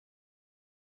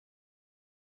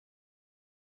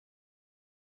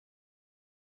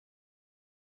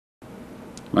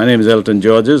My name is Elton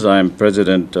Georges. I am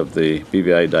president of the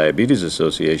BVI Diabetes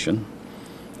Association.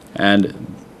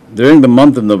 And during the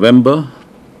month of November,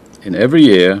 in every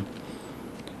year,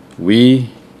 we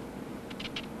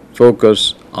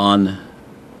focus on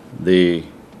the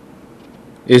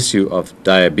issue of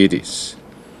diabetes.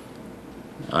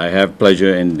 I have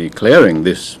pleasure in declaring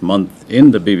this month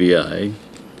in the BVI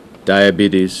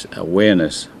Diabetes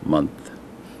Awareness Month,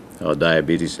 or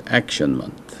Diabetes Action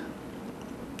Month.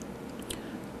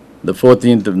 The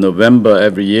 14th of November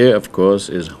every year, of course,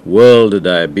 is World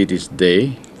Diabetes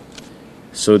Day,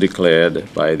 so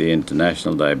declared by the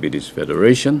International Diabetes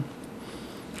Federation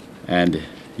and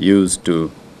used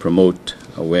to promote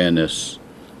awareness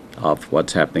of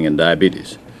what's happening in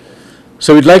diabetes.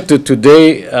 So we'd like to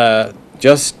today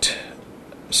just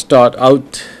start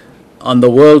out on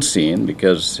the world scene,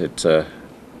 because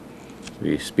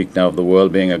we speak now of the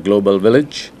world being a global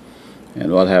village,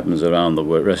 and what happens around the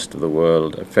rest of the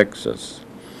world affects us.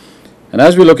 And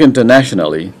as we look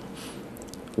internationally,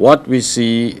 what we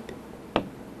see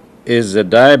is that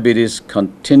diabetes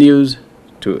continues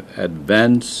to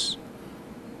advance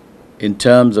in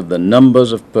terms of the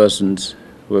numbers of persons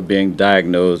who are being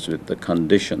diagnosed with the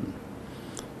condition.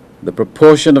 The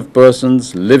proportion of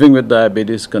persons living with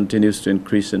diabetes continues to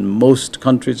increase in most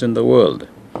countries in the world.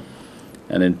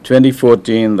 And in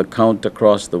 2014, the count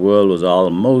across the world was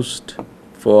almost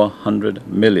 400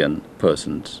 million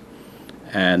persons,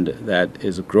 and that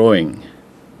is growing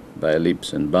by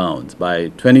leaps and bounds. By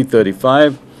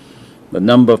 2035, the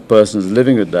number of persons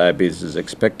living with diabetes is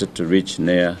expected to reach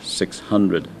near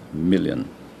 600 million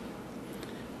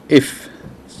if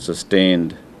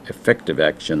sustained, effective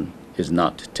action is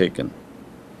not taken.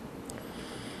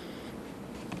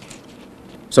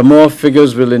 Some more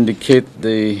figures will indicate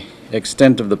the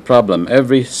extent of the problem.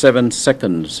 Every 7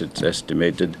 seconds, it's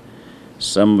estimated,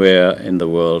 somewhere in the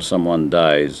world someone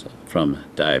dies from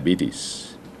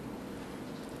diabetes.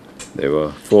 There were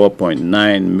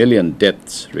 4.9 million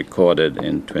deaths recorded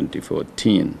in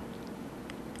 2014.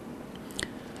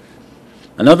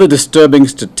 Another disturbing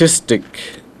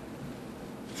statistic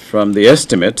from the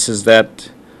estimates is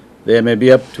that there may be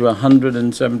up to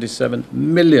 177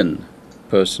 million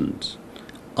persons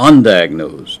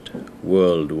undiagnosed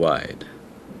worldwide.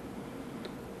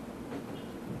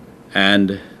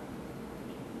 And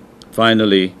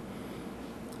finally,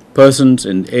 persons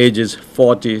in ages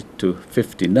 40 to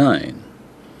 59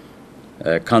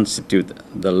 constitute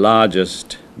the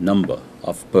largest number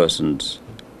of persons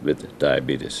with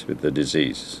diabetes, with the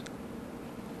disease.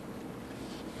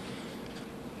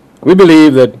 We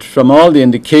believe that from all the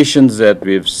indications that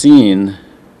we've seen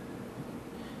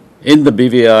in the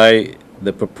BVI,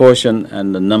 the proportion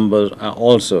and the numbers are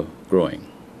also growing.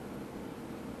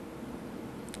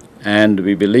 And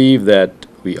we believe that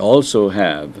we also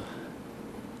have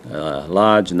a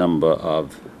large number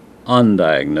of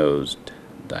undiagnosed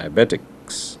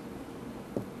diabetics.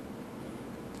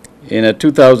 In a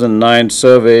 2009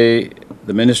 survey,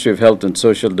 the Ministry of Health and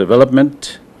Social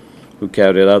Development, who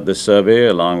carried out this survey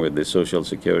along with the Social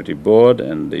Security Board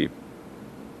and the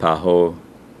PAHO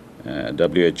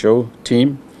WHO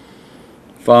team,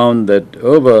 found that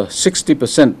over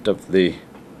 60% of the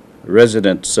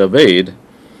residents surveyed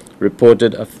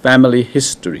reported a family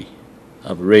history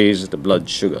of raised blood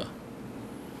sugar.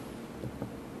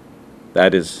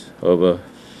 That is, over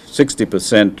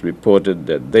 60% reported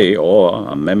that they or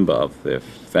a member of their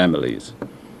families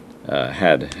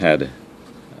had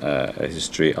a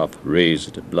history of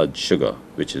raised blood sugar,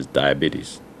 which is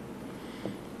diabetes.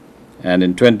 And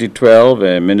in 2012,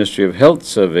 a Ministry of Health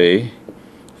survey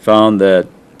found that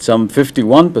some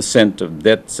 51% of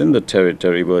deaths in the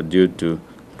territory were due to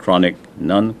chronic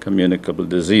non-communicable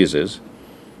diseases,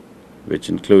 which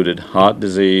included heart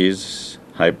disease,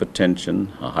 hypertension,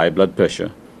 high blood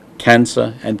pressure,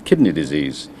 cancer, and kidney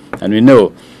disease. And we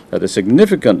know that a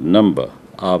significant number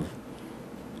of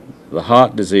the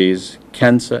heart disease,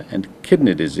 cancer, and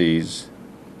kidney disease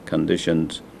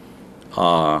conditions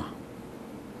are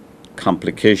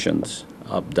complications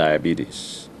of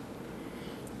diabetes.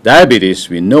 Diabetes,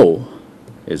 we know,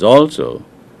 is also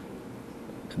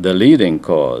the leading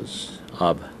cause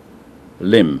of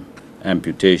limb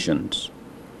amputations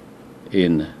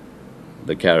in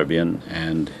the Caribbean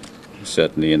and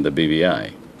certainly in the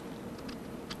BVI.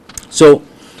 So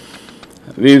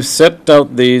we've set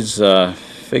out these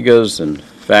figures and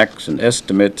facts and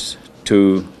estimates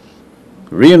to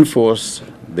reinforce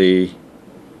the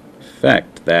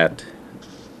fact that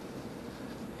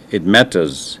it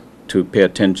matters to pay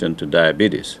attention to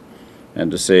diabetes,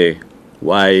 and to say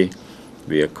why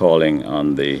we are calling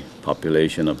on the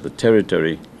population of the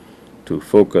territory to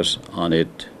focus on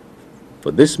it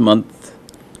for this month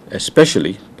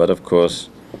especially, but of course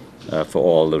for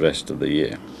all the rest of the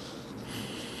year.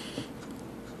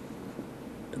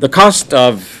 The cost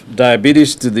of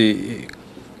diabetes to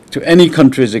any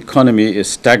country's economy is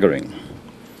staggering.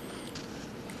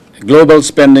 Global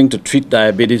spending to treat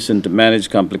diabetes and to manage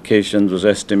complications was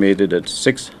estimated at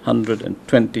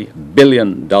 $620 billion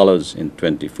in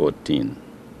 2014.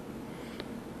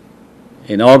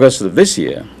 In August of this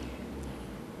year,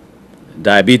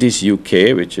 Diabetes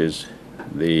UK, which is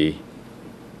the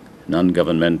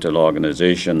non-governmental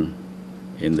organization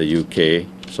in the UK,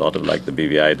 sort of like the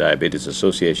BVI Diabetes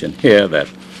Association here that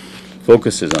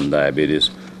focuses on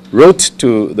diabetes, wrote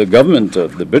to the government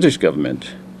of the British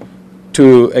government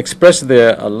to express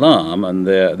their alarm and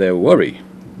their worry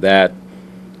that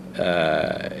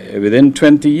within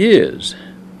 20 years,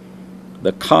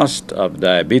 the cost of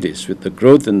diabetes, with the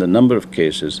growth in the number of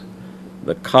cases,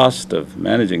 the cost of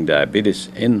managing diabetes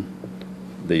in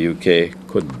the UK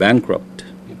could bankrupt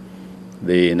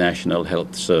the National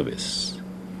Health Service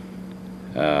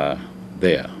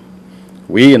there.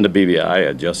 We in the BVI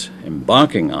are just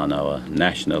embarking on our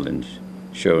national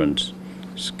insurance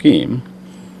scheme,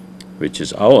 which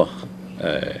is our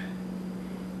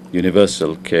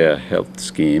universal care health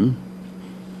scheme,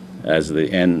 as the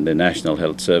National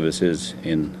Health Service is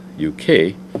in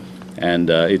UK, and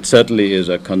it certainly is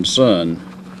a concern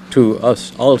to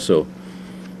us also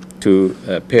to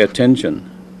pay attention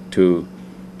to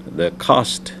the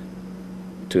cost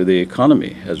to the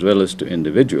economy as well as to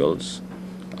individuals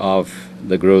of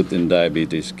the growth in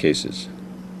diabetes cases.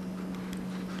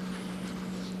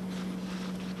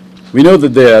 We know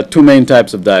that there are two main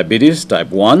types of diabetes: type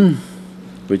 1,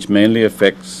 which mainly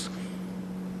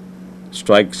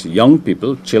strikes young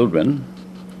people, children,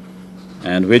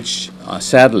 and which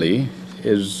sadly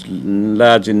is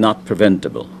largely not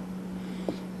preventable;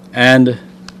 and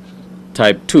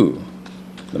type 2,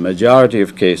 the majority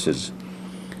of cases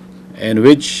in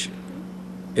which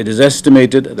it is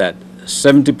estimated that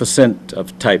 70%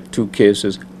 of type 2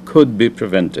 cases could be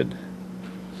prevented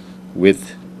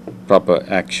with proper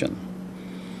action.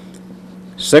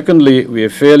 Secondly, we are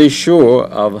fairly sure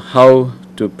of how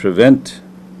to prevent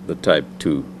the type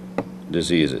 2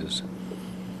 diseases.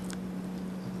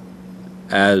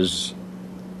 As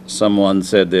someone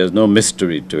said, there's no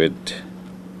mystery to it.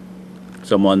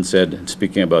 Someone said,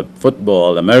 speaking about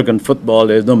football, American football,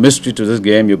 there's no mystery to this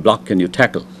game, you block and you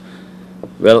tackle.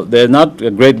 Well, there's not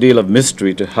a great deal of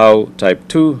mystery to how type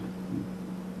 2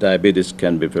 diabetes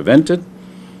can be prevented,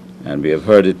 and we have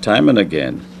heard it time and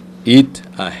again: eat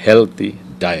a healthy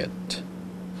diet.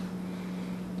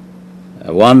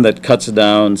 One that cuts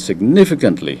down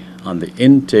significantly on the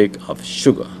intake of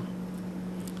sugar.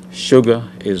 Sugar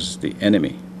is the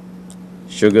enemy.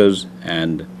 Sugars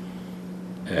and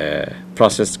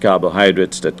processed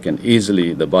carbohydrates that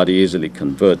the body easily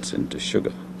converts into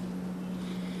sugar.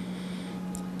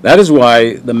 That is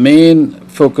why the main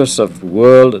focus of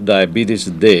World Diabetes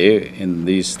Day in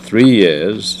these 3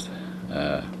 years,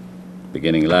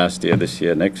 beginning last year, this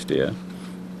year, next year,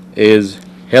 is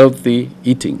healthy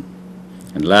eating.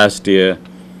 And last year,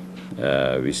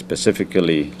 we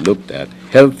specifically looked at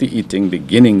healthy eating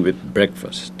beginning with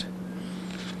breakfast.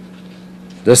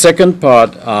 The second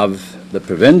part of the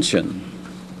prevention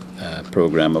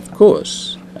program, of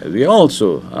course, we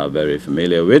also are very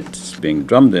familiar with, it's being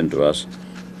drummed into us: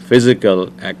 physical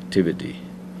activity.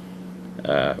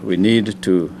 We need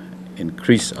to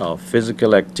increase our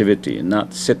physical activity and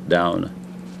not sit down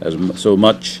so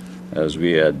much as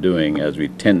we are doing, as we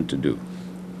tend to do.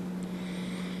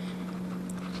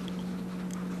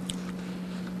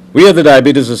 We at the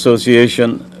Diabetes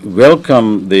Association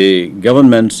welcome the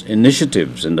government's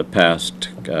initiatives in the past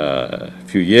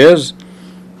few years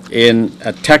in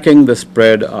attacking the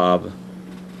spread of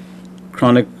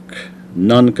chronic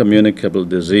non-communicable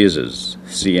diseases,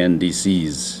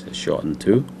 CNDCs shortened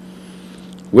to,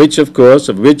 which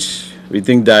we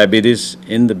think diabetes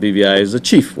in the BVI is the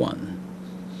chief one,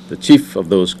 the chief of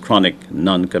those chronic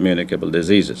non-communicable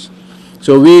diseases.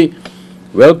 So we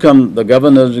welcome the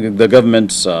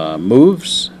government's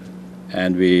moves,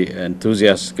 and we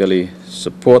enthusiastically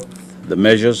support the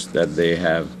measures that they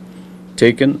have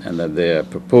taken and that they are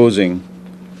proposing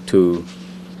to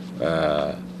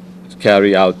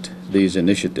carry out these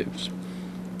initiatives.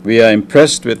 We are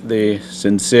impressed with the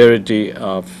sincerity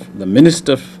of the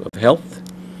Minister of Health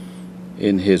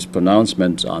in his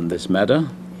pronouncements on this matter,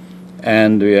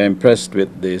 and we are impressed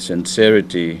with the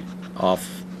sincerity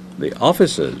of the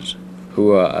officers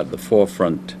who are at the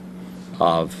forefront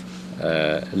of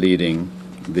leading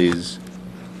these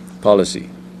policy.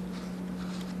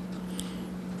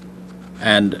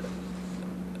 And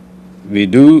We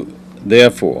do,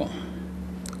 therefore,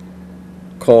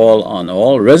 call on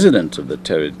all residents of the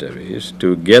territories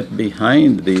to get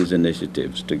behind these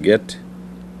initiatives, to get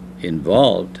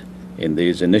involved in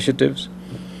these initiatives,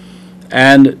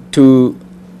 and to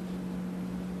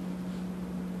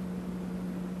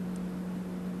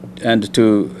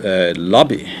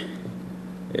lobby,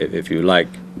 if you like,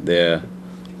 their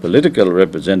political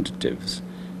representatives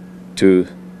to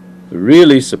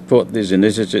really support these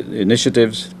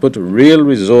initiatives, put real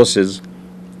resources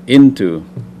into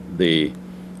the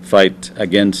fight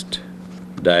against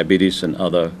diabetes and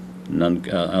other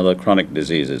chronic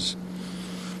diseases.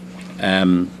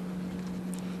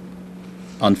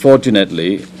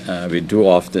 Unfortunately, we do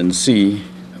often see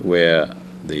where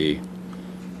the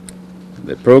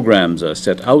programs are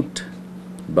set out,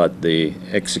 but the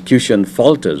execution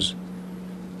falters.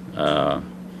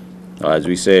 As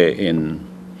we say in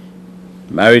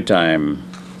maritime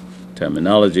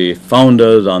terminology,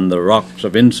 founders on the rocks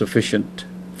of insufficient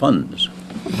funds.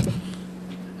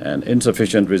 And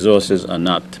insufficient resources are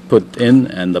not put in,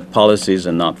 and the policies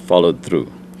are not followed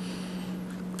through.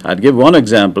 I'd give one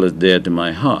example that's dear to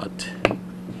my heart.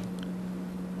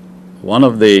 One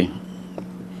of the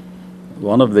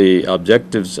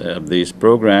objectives of these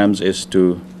programs is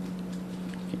to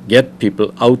get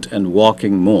people out and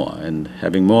walking more and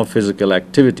having more physical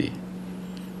activity.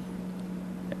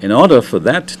 In order for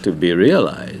that to be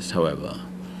realized, however,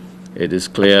 it is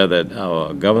clear that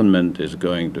our government is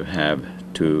going to have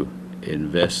to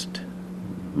invest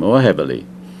more heavily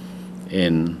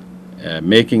in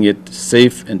making it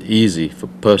safe and easy for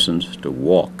persons to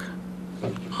walk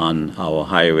on our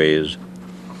highways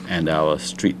and our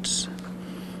streets.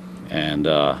 And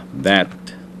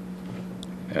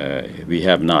we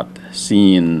have not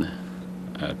seen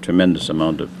a tremendous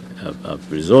amount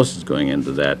of resources going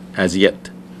into that as yet.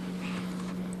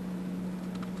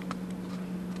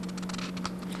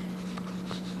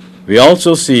 We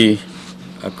also see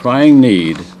a crying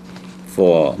need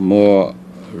for more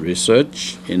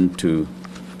research into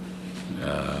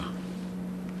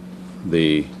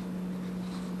the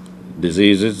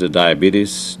diseases, the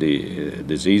diabetes, the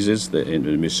diseases, the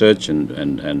research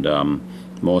and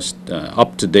most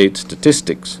up-to-date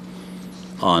statistics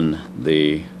on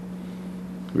the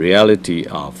reality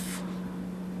of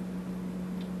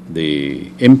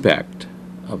the impact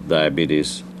of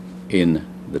diabetes in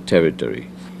the territory.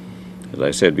 As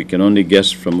I said, we can only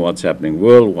guess from what's happening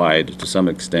worldwide to some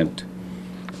extent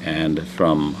and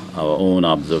from our own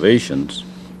observations,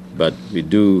 but we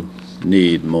do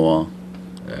need more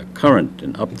current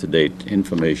and up-to-date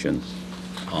information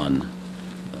on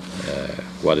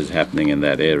what is happening in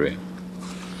that area.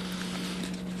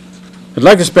 I'd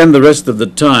like to spend the rest of the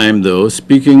time, though,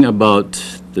 speaking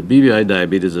about the BVI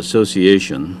Diabetes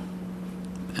Association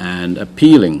and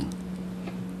appealing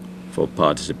for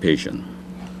participation.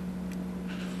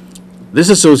 This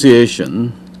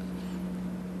association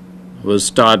was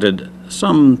started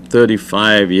some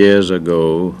 35 years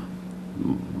ago,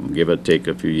 give or take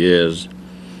a few years,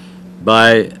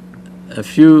 by a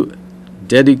few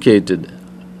dedicated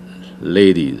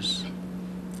ladies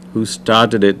who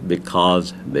started it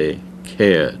because they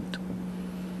cared.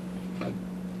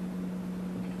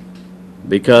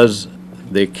 Because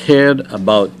they cared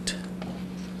about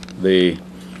the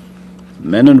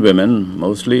men and women,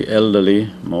 mostly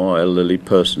elderly, more elderly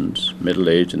persons,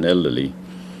 middle-aged and elderly,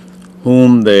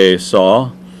 whom they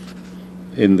saw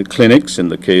in the clinics. In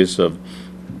the case of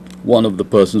one of the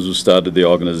persons who started the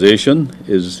organization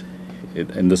is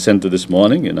in the center this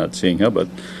morning. You're not seeing her, but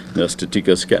Nurse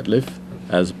Tatika Scatliff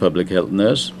as a public health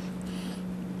nurse.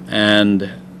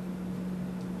 And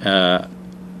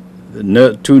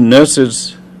two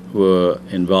nurses were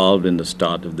involved in the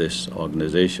start of this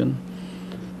organization,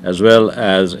 as well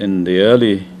as in the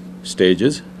early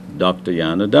stages, Dr.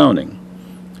 Yana Downing,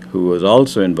 who was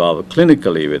also involved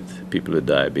clinically with people with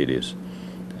diabetes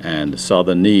and saw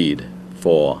the need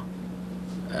for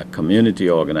a community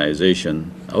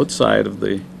organization outside of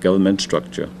the government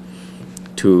structure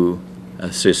to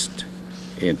assist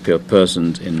in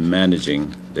persons in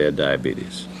managing their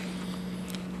diabetes.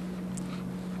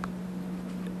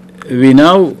 We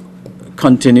now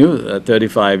continue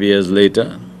 35 years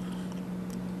later,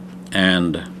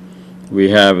 and we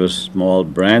have a small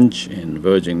branch in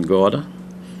Virgin Gorda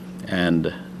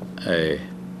and a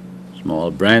small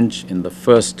branch in the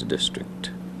 1st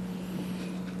District.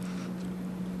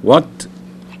 What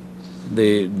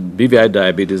the BVI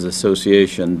Diabetes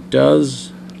Association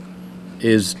does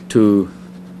is to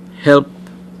help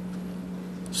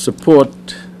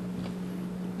support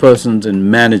persons in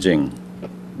managing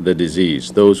the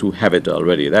disease, those who have it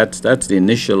already. That's the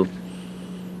initial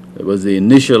It was the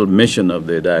initial mission of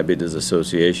the Diabetes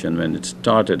Association when it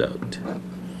started out.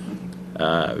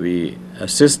 We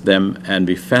assist them and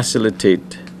we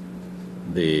facilitate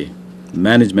the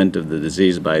management of the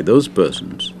disease by those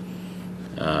persons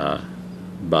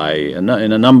in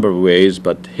a number of ways,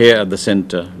 but here at the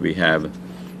center we have,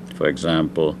 for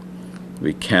example,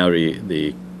 we carry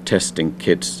the testing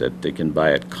kits that they can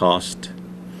buy at cost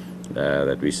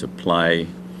that we supply,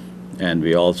 and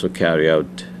we also carry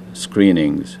out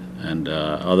screenings and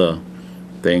other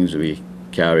things. We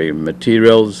carry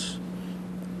materials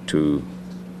to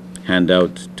hand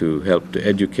out to help to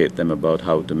educate them about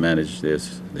how to manage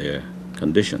their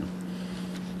condition.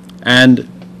 And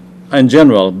in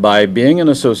general, by being an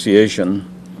association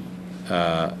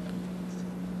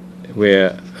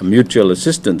where a mutual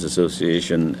assistance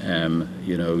association,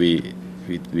 we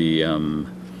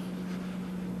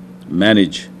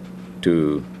manage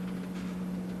to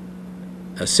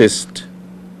assist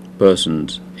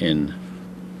persons in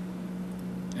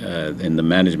the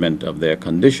management of their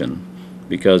condition,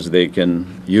 because they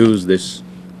can use this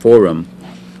forum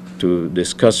to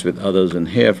discuss with others and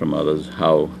hear from others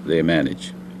how they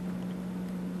manage.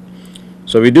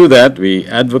 So we do that. We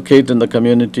advocate in the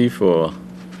community for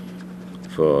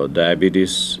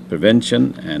diabetes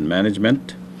prevention and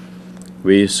management.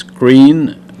 We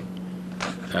screen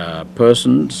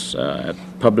persons at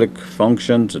public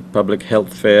functions, at public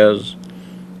health fairs,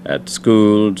 at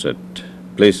schools, at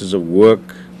places of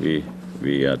work. We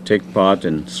take part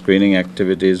in screening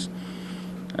activities,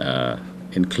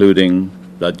 including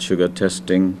blood sugar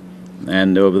testing,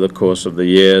 and over the course of the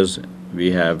years,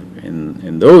 we have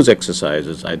in those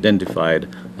exercises identified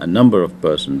a number of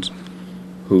persons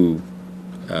who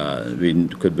we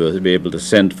could be able to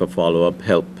send for follow-up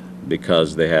help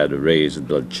because they had raised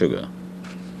blood sugar.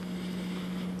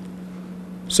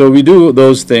 So we do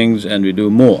those things and we do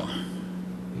more.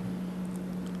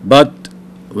 But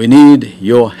we need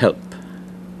your help.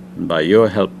 And by your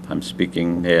help, I'm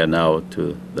speaking here now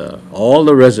to all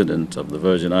the residents of the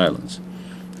Virgin Islands,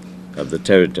 of the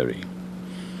territory.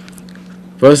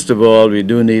 First of all, we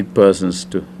do need persons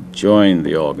to join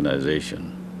the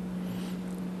organization.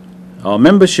 Our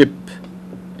membership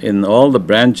in all the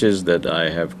branches that I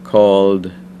have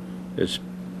called,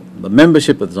 the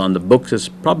membership that's on the books is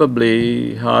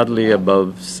probably hardly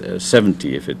above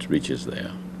 70 if it reaches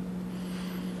there.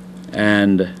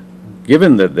 And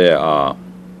given that there are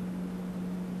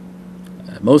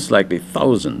most likely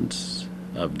thousands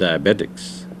of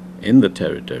diabetics in the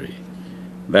territory,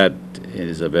 that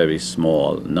is a very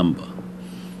small number.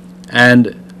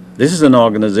 And this is an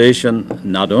organization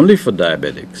not only for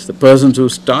diabetics. The persons who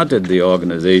started the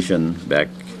organization back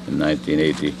in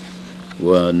 1980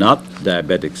 were not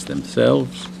diabetics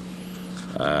themselves,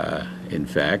 in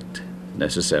fact,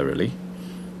 necessarily.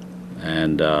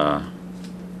 And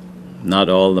not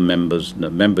all the members,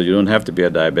 you don't have to be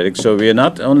a diabetic. So we are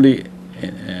not only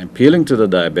appealing to the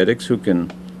diabetics who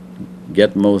can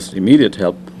get most immediate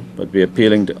help, but we're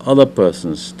appealing to other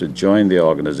persons to join the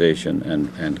organization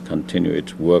and continue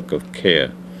its work of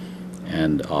care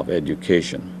and of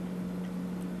education.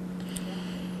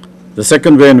 The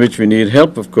second way in which we need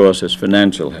help, of course, is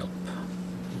financial help.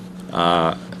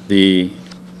 The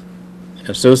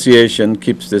association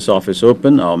keeps this office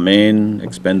open. Our main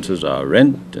expenses are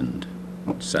rent and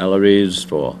salaries,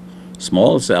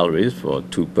 small salaries for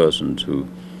two persons who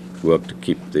work to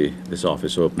keep this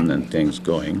office open and things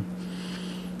going.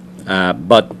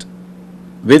 But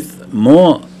with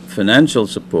more financial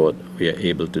support, we are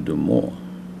able to do more.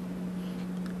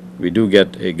 We do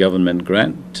get a government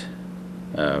grant,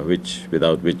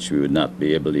 without which we would not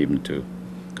be able even to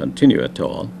continue at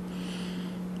all.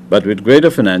 But with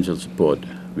greater financial support,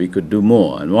 we could do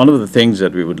more. And one of the things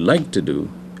that we would like to do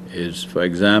is, for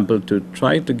example, to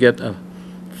try to get a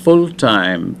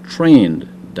full-time trained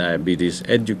diabetes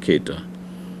educator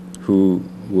who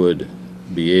would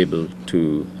be able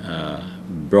to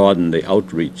broaden the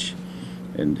outreach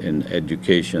in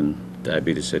education,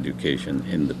 diabetes education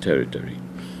in the territory.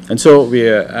 And so we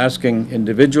are asking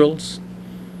individuals,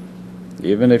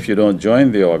 even if you don't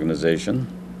join the organization,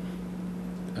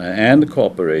 and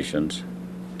corporations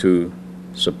to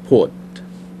support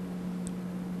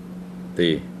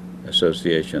the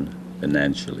association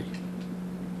financially.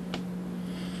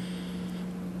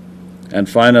 And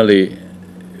finally,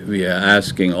 we are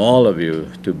asking all of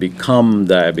you to become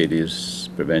diabetes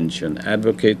prevention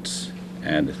advocates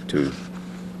and to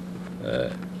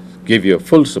give your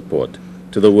full support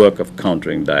to the work of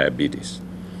countering diabetes.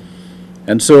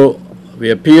 And so we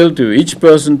appeal to each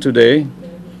person today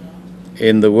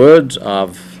in the words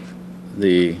of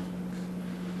the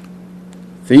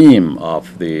theme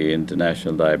of the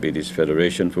International Diabetes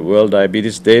Federation for World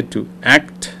Diabetes Day, to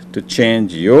act to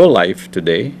change your life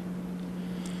today.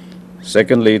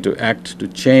 Secondly, to act to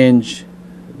change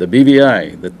the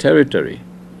BVI, the territory,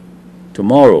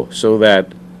 tomorrow, so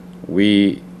that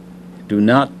we do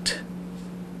not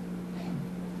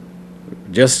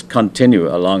just continue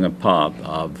along a path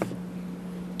of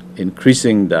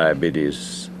increasing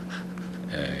diabetes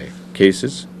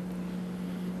cases,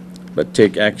 but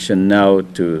take action now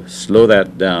to slow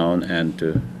that down and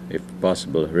to, if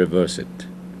possible, reverse it.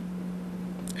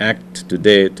 Act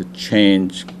today to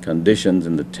change conditions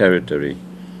in the territory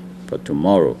for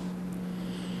tomorrow.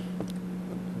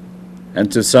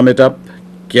 And to sum it up,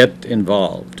 get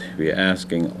involved. We are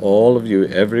asking all of you,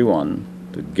 everyone,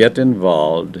 to get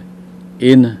involved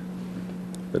in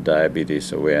the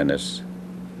diabetes awareness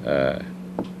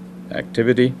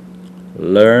activity.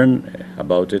 Learn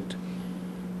about it.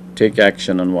 Take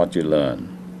action on what you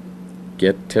learn.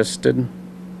 Get tested,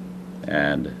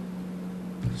 and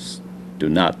do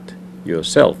not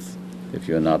yourself, if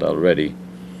you're not already,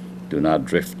 do not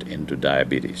drift into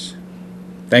diabetes.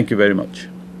 Thank you very much.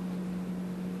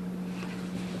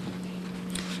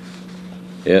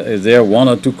 Is there one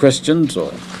or two questions?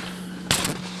 Or?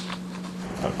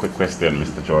 A quick question,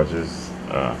 Mr. Georges.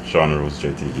 Sean Rose,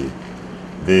 JTV.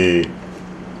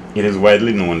 It is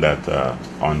widely known that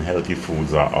unhealthy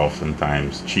foods are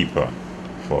oftentimes cheaper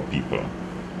for people,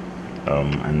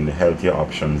 and the healthier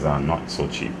options are not so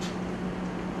cheap.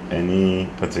 Any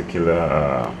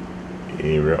particular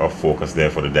area of focus there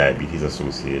for the Diabetes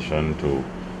Association to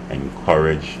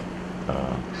encourage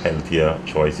healthier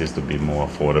choices to be more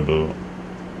affordable?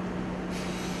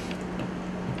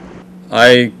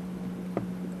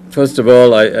 First of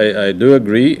all, I do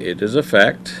agree. It is a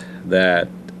fact that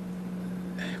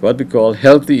what we call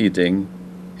healthy eating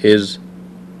is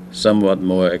somewhat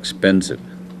more expensive.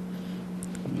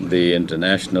 The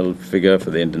international figure for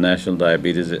the International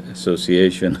Diabetes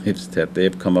Association is that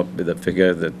they've come up with a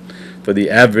figure that for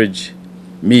the average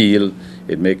meal,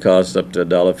 it may cost up to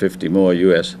 $1.50 more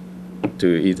US to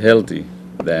eat healthy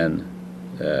than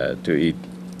to eat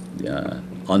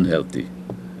unhealthy,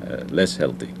 less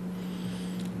healthy.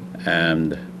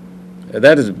 And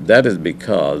that is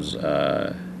because,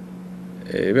 well,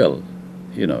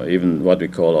 you know, even what we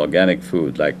call organic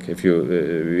food, like if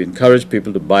we encourage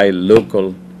people to buy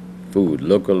local food,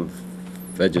 local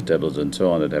vegetables and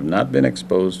so on that have not been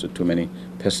exposed to too many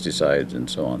pesticides and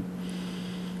so on.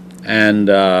 And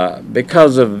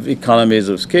because of economies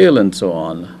of scale and so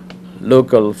on,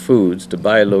 local foods, to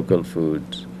buy local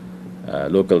foods,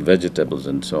 local vegetables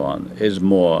and so on, is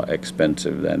more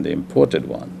expensive than the imported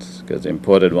ones, because the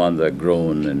imported ones are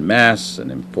grown in mass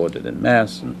and imported in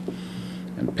mass and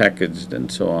packaged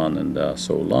and so on and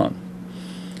sold on.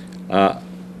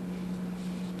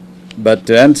 But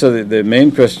to answer the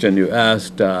main question you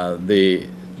asked, the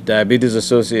Diabetes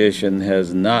Association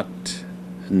has not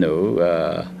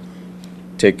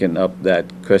taken up that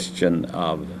question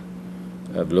of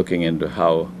looking into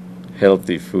how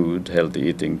healthy food, healthy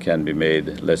eating can be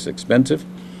made less expensive,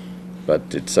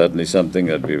 but it's certainly something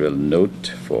that we will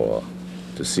note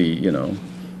to see, you know,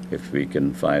 if we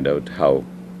can find out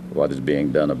what is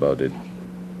being done about it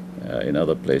in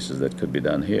other places that could be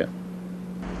done here.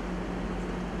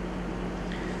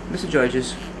 Mr.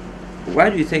 Georges, why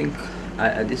do you think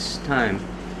at this time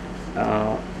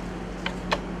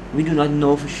we do not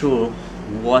know for sure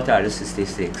what are the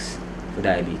statistics for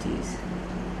diabetes?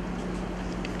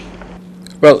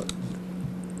 Well,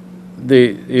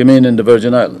 you mean in the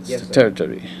Virgin Islands, yes, the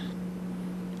territory?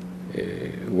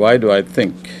 Why do I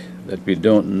think that we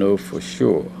don't know for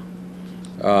sure?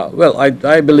 Well,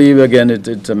 I believe, again,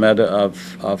 it's a matter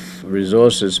of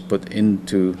resources put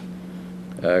into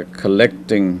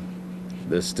collecting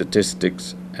the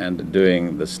statistics and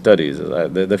doing the studies.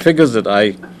 The figures that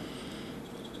I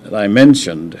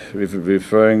mentioned,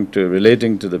 relating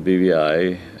to the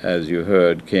BVI, as you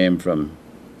heard, came from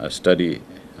a survey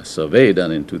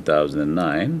done in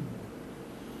 2009,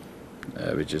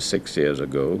 which is 6 years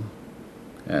ago,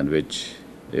 and which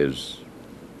is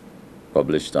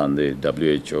published on the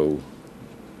WHO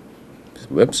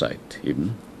website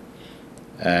even,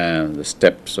 and the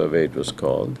STEP survey it was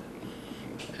called.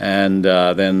 And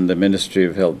then the Ministry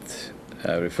of Health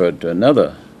referred to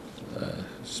another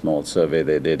small survey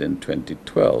they did in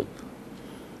 2012,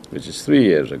 which is 3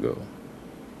 years ago.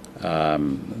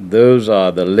 Those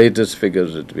are the latest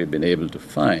figures that we've been able to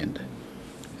find,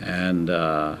 and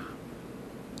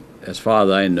as far as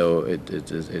I know,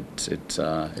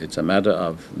 it's a matter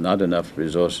of not enough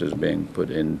resources being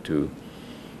put into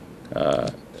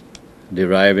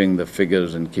deriving the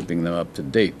figures and keeping them up to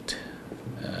date.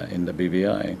 in the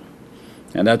BVI.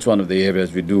 And that's one of the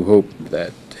areas we do hope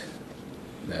that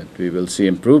we will see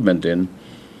improvement in,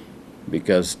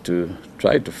 because to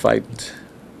try to fight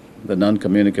the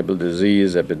non-communicable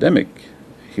disease epidemic,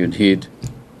 you need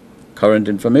current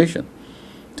information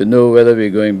to know whether we're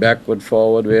going backward,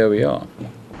 forward, where we are.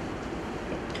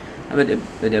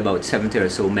 With about 70 or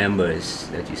so members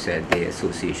that you said the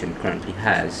association currently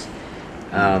has,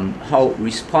 how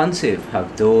responsive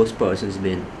have those persons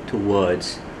been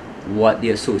towards what the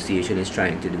association is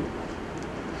trying to do?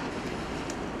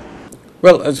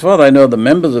 Well, as far as I know, the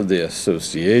members of the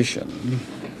association,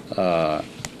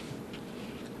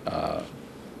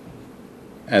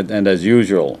 and as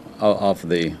usual, of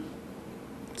the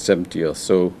 70 or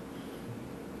so,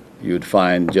 you'd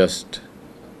find just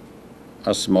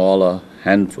a smaller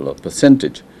handful of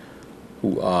percentage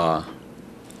who are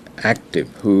active,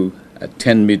 who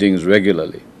attend meetings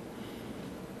regularly,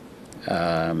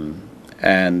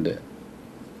 and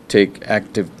take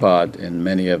active part in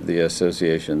many of the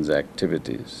association's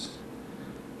activities.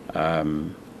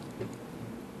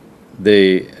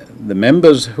 The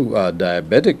members who are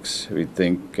diabetics, we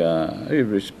think,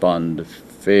 respond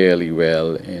fairly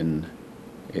well in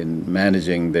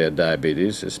managing their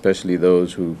diabetes, especially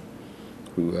those who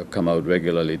have come out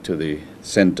regularly to the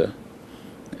center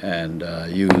and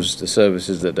use the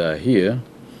services that are here.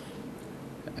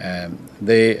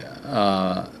 They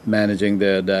are managing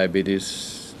their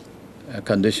diabetes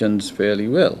conditions fairly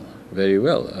well, very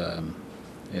well,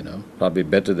 probably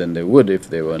better than they would if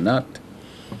they were not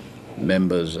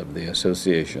members of the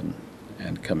association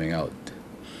and coming out.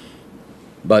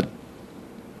 But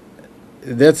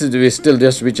we're still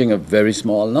just reaching a very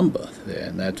small number there,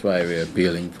 and that's why we're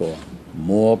appealing for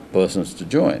more persons to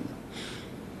join.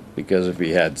 Because if we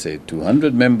had, say,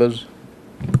 200 members,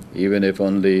 even if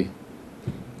only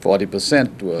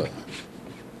 40% were,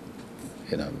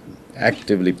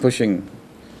 actively pushing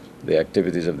the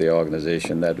activities of the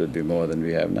organization, that would be more than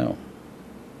we have now.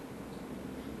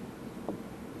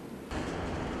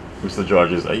 Mr.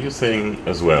 Georges, are you saying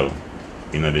as well,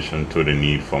 in addition to the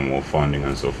need for more funding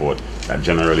and so forth, that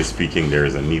generally speaking there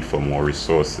is a need for more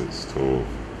resources to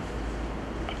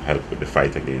help with the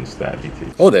fight against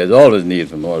diabetes? Oh, there's always need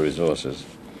for more resources.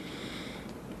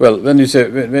 Well, when you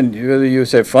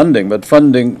say funding, but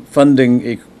funding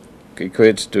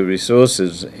equates to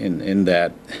resources in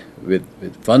that with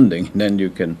funding, then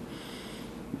you can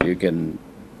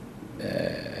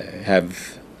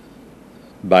have,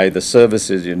 buy the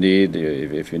services you need.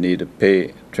 If you need to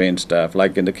pay trained staff,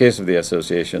 like in the case of the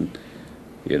association,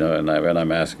 and when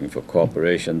I'm asking for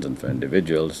corporations and for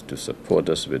individuals to support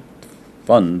us with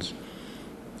funds,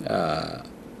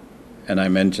 and I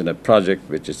mentioned a project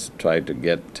which is to try to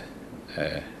get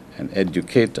an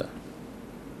educator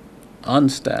on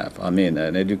staff, an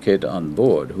educator on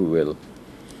board who will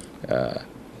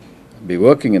be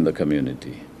working in the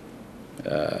community.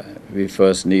 We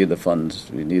first need the funds.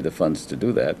 We need the funds to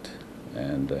do that,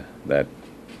 and that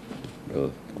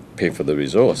will pay for the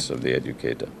resource of the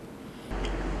educator.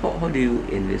 How do you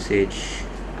envisage,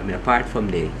 apart from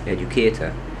the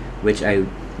educator, which I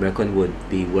reckon would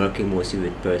be working mostly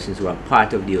with persons who are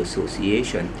part of the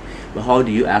association, but how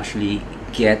do you actually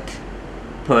get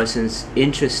persons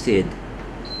interested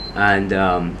and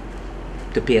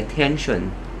to pay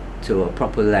attention to a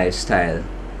proper lifestyle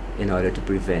in order to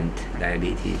prevent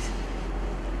diabetes?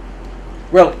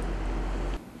 Well,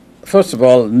 first of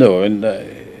all, no, and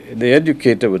the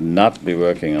educator would not be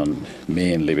working on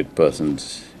mainly with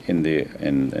persons in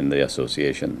the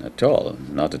association at all,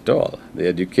 not at all. The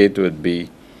educator would be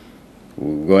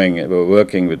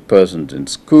working with persons in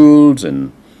schools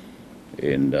and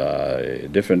in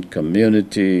different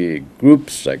community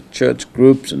groups like church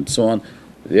groups and so on.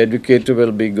 The educator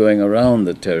will be going around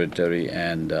the territory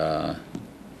and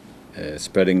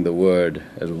spreading the word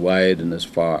as wide and as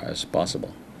far as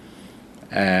possible.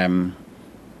 And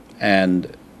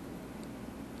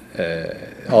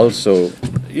also,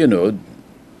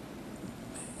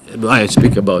 I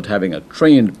speak about having a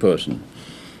trained person.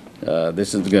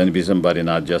 This is going to be somebody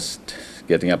not just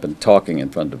getting up and talking in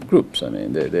front of groups.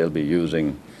 They'll be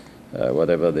using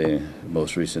whatever the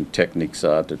most recent techniques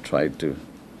are to try to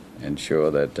ensure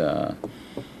that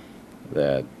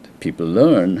that people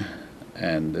learn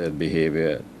and their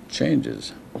behavior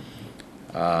changes.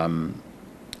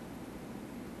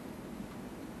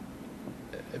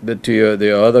 But to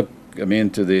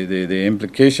the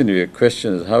implication of your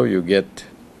question is how you get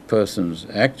persons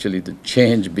actually to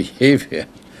change behavior.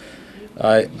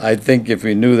 I think if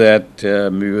we knew that,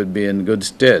 we would be in good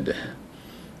stead.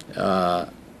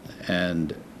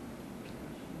 And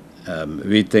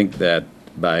we think that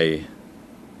by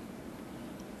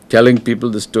telling people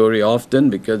the story often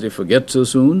because you forget so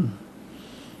soon.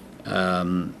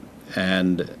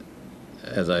 And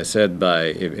as I said,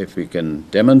 if we can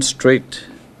demonstrate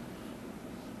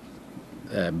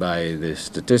by the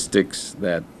statistics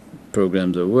that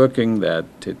programs are working, that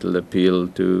it will appeal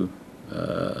to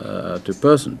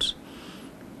persons.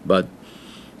 But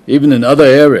even in other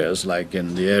areas, like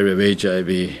in the area of HIV,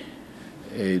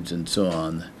 AIDS, and so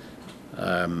on,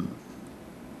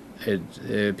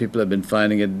 people have been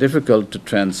finding it difficult to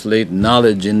translate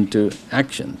knowledge into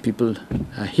action. People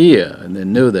are here and they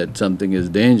know that something is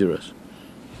dangerous,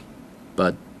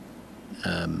 but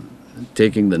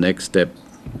taking the next step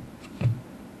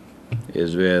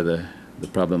is where the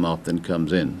problem often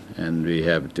comes in, and we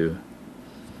have to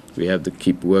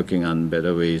keep working on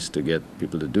better ways to get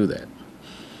people to do that.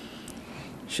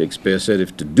 Shakespeare said,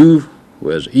 if to do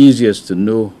was easiest to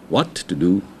know what to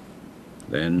do,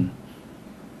 then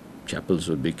chapels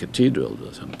would be cathedrals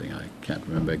or something. I can't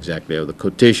remember exactly how the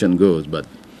quotation goes, but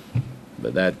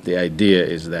that the idea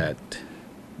is that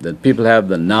people have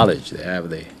the knowledge, they have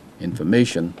the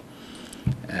information,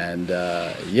 and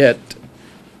yet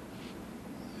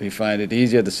we find it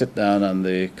easier to sit down on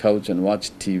the couch and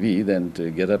watch TV than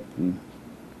to get up and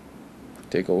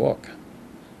take a walk.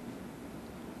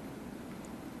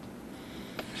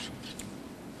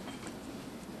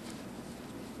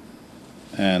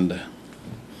 And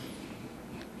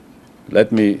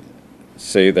let me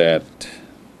say that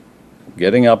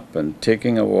getting up and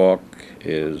taking a walk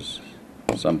is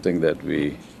something that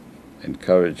we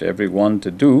encourage everyone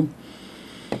to do.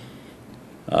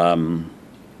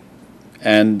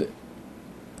 And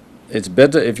it's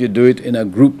better if you do it in a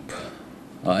group.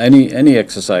 Any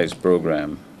exercise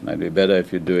program might be better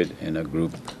if you do it in a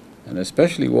group, and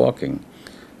especially walking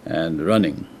and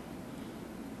running.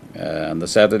 On the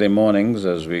Saturday mornings,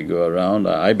 as we go around,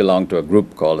 I belong to a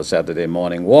group called the Saturday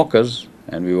Morning Walkers,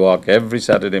 and we walk every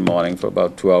Saturday morning for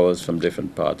about 2 hours from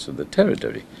different parts of the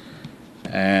territory.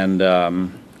 And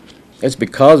it's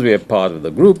because we are part of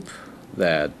the group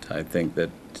that I think that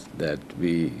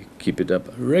we keep it up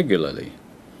regularly.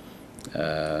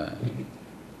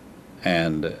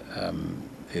 And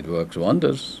it works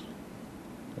wonders,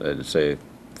 let's say,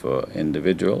 for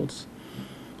individuals.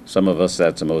 Some of us,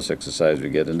 that's the most exercise we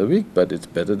get in the week, but it's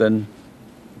better than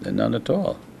none at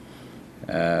all.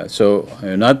 So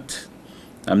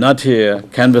I'm not here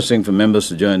canvassing for members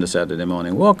to join the Saturday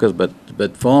Morning Walkers,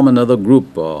 but form another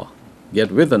group or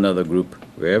get with another group,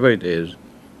 wherever it is,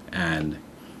 and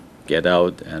get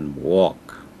out and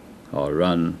walk or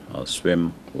run or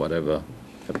swim, whatever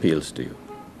appeals to you.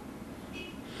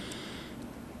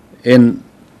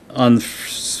 On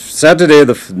Saturday,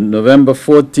 November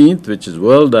 14th, which is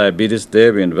World Diabetes Day,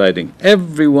 we're inviting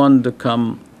everyone to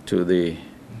come to the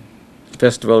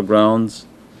festival grounds.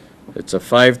 It's a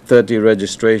 5:30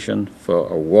 registration for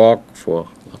a walk for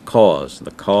a cause.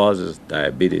 The cause is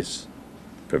diabetes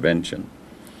prevention.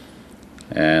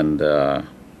 And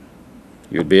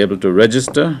you'll be able to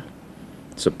register,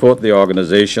 support the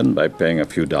organization by paying a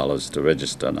few dollars to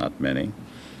register, not many,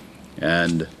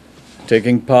 and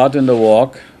taking part in the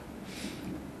walk.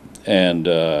 And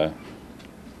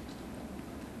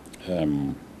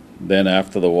then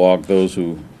after the walk, those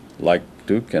who like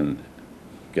to can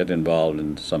get involved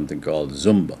in something called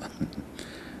Zumba.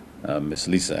 Miss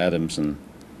Lisa Adamson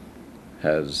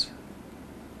has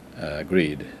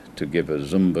agreed to give her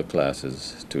Zumba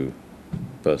classes to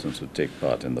persons who take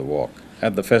part in the walk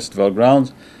at the festival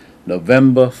grounds,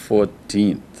 November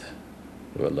 14th,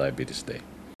 World Diabetes Day.